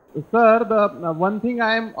 Sir, the one thing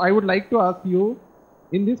I would like to ask you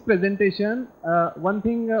in this presentation, one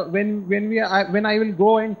thing when I will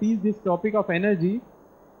go and teach this topic of energy,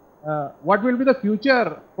 what will be the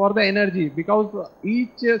future for the energy, because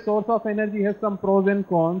each source of energy has some pros and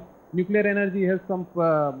cons. Nuclear energy has some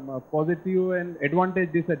positive and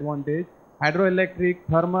advantage, disadvantage, hydroelectric,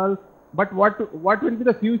 thermal, but what will be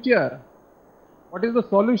the future? What is the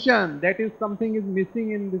solution? That is something is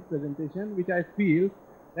missing in this presentation, which I feel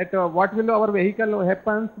that what will our vehicle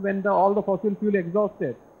happens when all the fossil fuel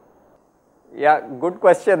exhausted? Yeah, good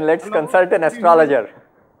question. Let's consult an astrologer.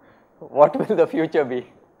 What will the future be?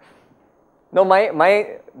 No,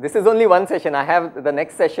 this is only one session. I have the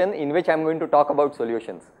next session in which I am going to talk about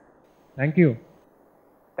solutions. Thank you.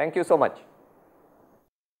 Thank you so much.